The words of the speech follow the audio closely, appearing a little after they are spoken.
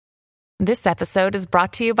This episode is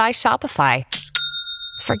brought to you by Shopify.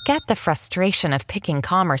 Forget the frustration of picking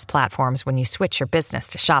commerce platforms when you switch your business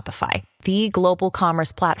to Shopify, the global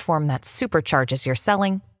commerce platform that supercharges your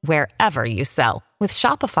selling wherever you sell. With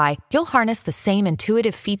Shopify, you'll harness the same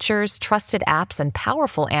intuitive features, trusted apps, and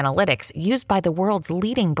powerful analytics used by the world's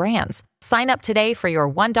leading brands. Sign up today for your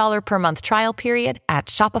 $1 per month trial period at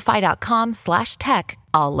shopify.com/tech,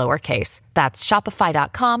 all lowercase. That's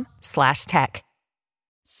shopify.com/tech.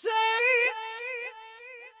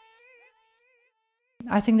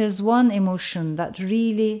 I think there's one emotion that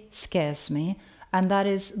really scares me, and that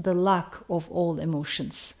is the lack of all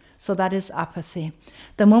emotions. So that is apathy.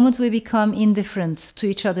 The moment we become indifferent to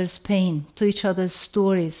each other's pain, to each other's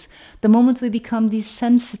stories, the moment we become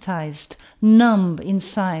desensitized, numb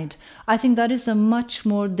inside, I think that is a much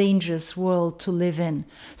more dangerous world to live in.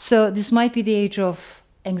 So this might be the age of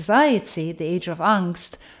anxiety, the age of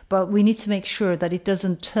angst, but we need to make sure that it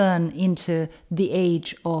doesn't turn into the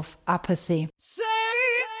age of apathy.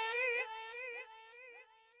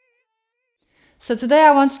 So today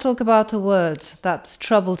I want to talk about a word that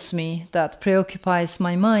troubles me, that preoccupies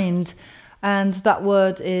my mind, and that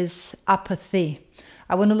word is apathy.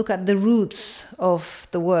 I want to look at the roots of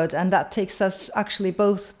the word, and that takes us actually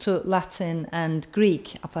both to Latin and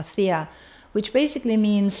Greek, apatheia, which basically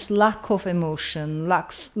means lack of emotion,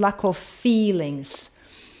 lack of feelings.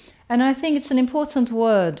 And I think it's an important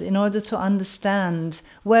word in order to understand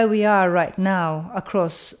where we are right now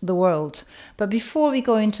across the world. But before we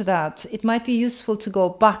go into that, it might be useful to go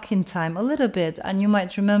back in time a little bit. And you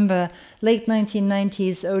might remember late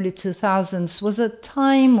 1990s, early 2000s was a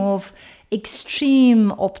time of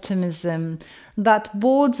extreme optimism that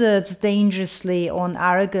bordered dangerously on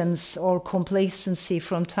arrogance or complacency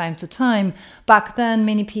from time to time. Back then,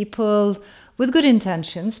 many people with good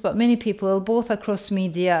intentions, but many people, both across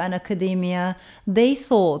media and academia, they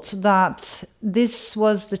thought that this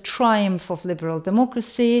was the triumph of liberal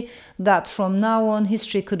democracy, that from now on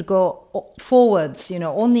history could go forwards,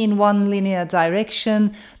 only in one linear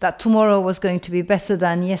direction, that tomorrow was going to be better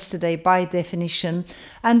than yesterday by definition.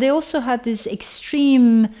 And they also had this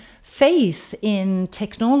extreme faith in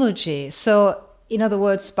technology. So, in other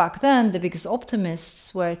words, back then, the biggest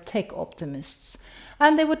optimists were tech optimists.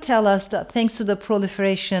 And they would tell us that thanks to the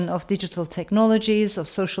proliferation of digital technologies, of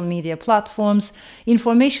social media platforms,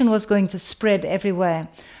 information was going to spread everywhere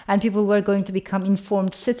and people were going to become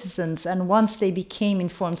informed citizens. And once they became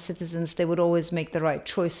informed citizens, they would always make the right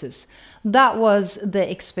choices. That was the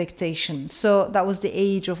expectation. So that was the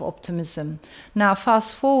age of optimism. Now,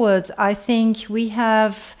 fast forward, I think we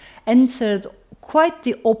have entered quite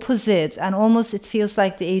the opposite, and almost it feels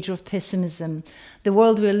like the age of pessimism. The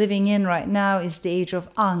world we're living in right now is the age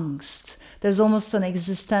of angst. There's almost an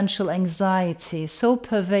existential anxiety, so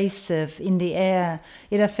pervasive in the air.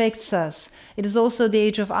 It affects us. It is also the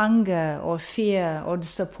age of anger or fear or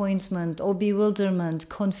disappointment or bewilderment,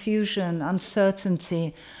 confusion,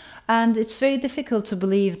 uncertainty. And it's very difficult to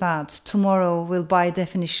believe that tomorrow will by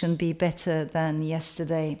definition be better than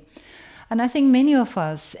yesterday. And I think many of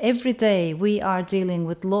us, every day, we are dealing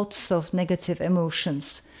with lots of negative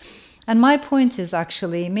emotions. And my point is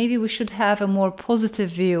actually, maybe we should have a more positive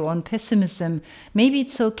view on pessimism. Maybe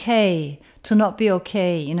it's okay to not be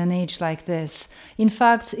okay in an age like this. In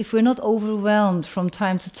fact, if we're not overwhelmed from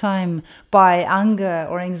time to time by anger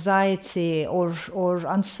or anxiety or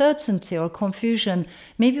uncertainty or confusion,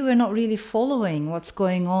 maybe we're not really following what's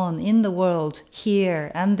going on in the world,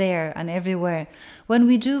 here and there and everywhere. When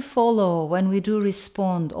we do follow, when we do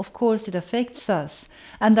respond, of course it affects us,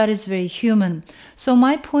 and that is very human. So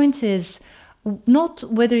my point is, not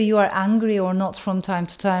whether you are angry or not from time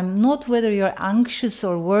to time, not whether you're anxious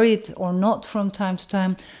or worried or not from time to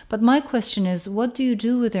time, but my question is, what do you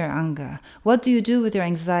do with your anger? What do you do with your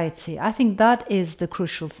anxiety? I think that is the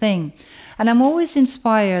crucial thing. And I'm always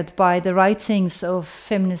inspired by the writings of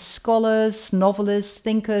feminist scholars, novelists,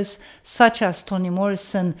 thinkers, such as Toni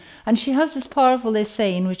Morrison. And she has this powerful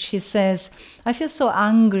essay in which she says, I feel so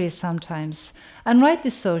angry sometimes. And rightly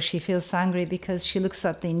so, she feels angry because she looks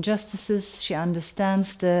at the injustices, she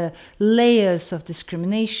understands the layers of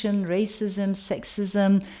discrimination, racism,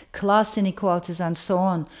 sexism, class inequalities, and so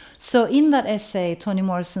on. So in that essay, Toni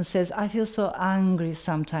Morrison says, I feel so angry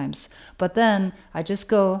sometimes, but then I just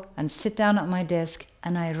go and sit down at my desk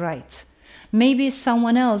and I write. Maybe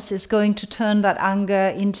someone else is going to turn that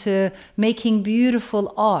anger into making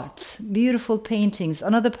beautiful art, beautiful paintings,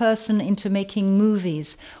 another person into making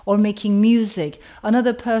movies or making music,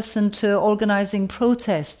 another person to organizing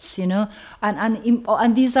protests,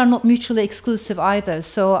 and these are not mutually exclusive either.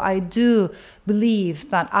 So I do believe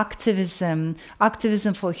that activism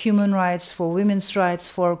for human rights, for women's rights,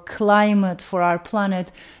 for climate, for our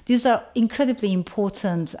planet, these are incredibly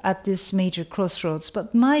important at this major crossroads.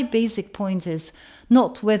 But my basic point is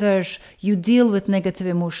not whether you deal with negative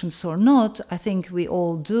emotions or not. I think we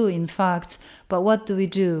all do, in fact. But what do we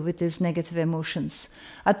do with these negative emotions?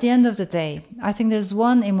 At the end of the day, I think there's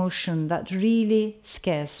one emotion that really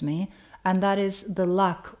scares me, and that is the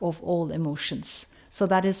lack of all emotions. So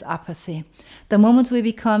that is apathy. The moment we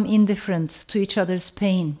become indifferent to each other's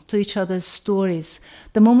pain, to each other's stories,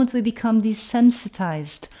 the moment we become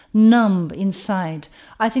desensitized, numb inside,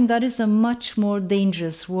 I think that is a much more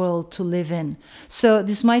dangerous world to live in. So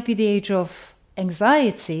this might be the age of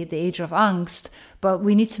anxiety, the age of angst, but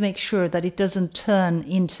we need to make sure that it doesn't turn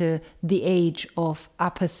into the age of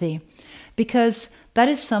apathy. Because that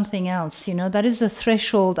is something else, that is a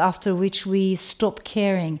threshold after which we stop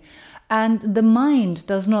caring. And the mind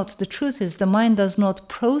does not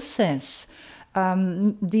process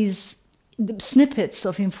these snippets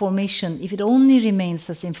of information if it only remains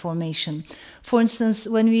as information. For instance,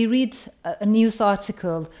 when we read a news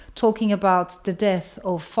article talking about the death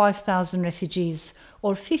of 5,000 refugees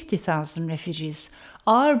or 50,000 refugees,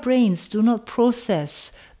 our brains do not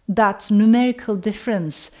process that numerical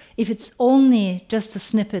difference if it's only just a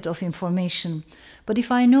snippet of information. But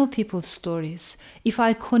if I know people's stories, if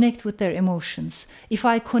I connect with their emotions, if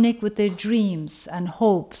I connect with their dreams and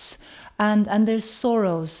hopes and their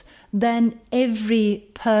sorrows, then every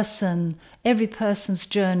person's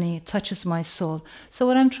journey touches my soul. So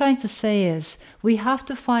what I'm trying to say is we have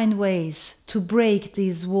to find ways to break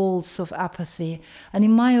these walls of apathy. And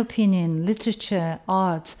in my opinion, literature,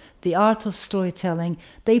 art, the art of storytelling,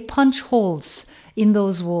 they punch holes in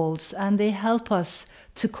those walls and they help us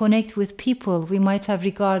to connect with people we might have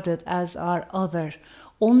regarded as our other.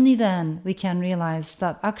 Only then we can realize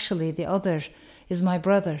that actually the other is my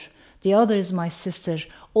brother, the other is my sister.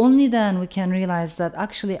 Only then we can realize that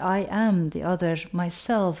actually I am the other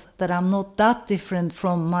myself, that I'm not that different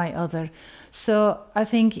from my other. So I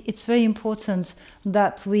think it's very important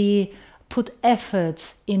that we put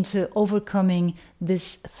effort into overcoming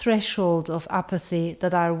this threshold of apathy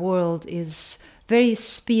that our world is very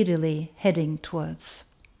speedily heading towards.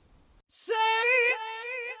 Say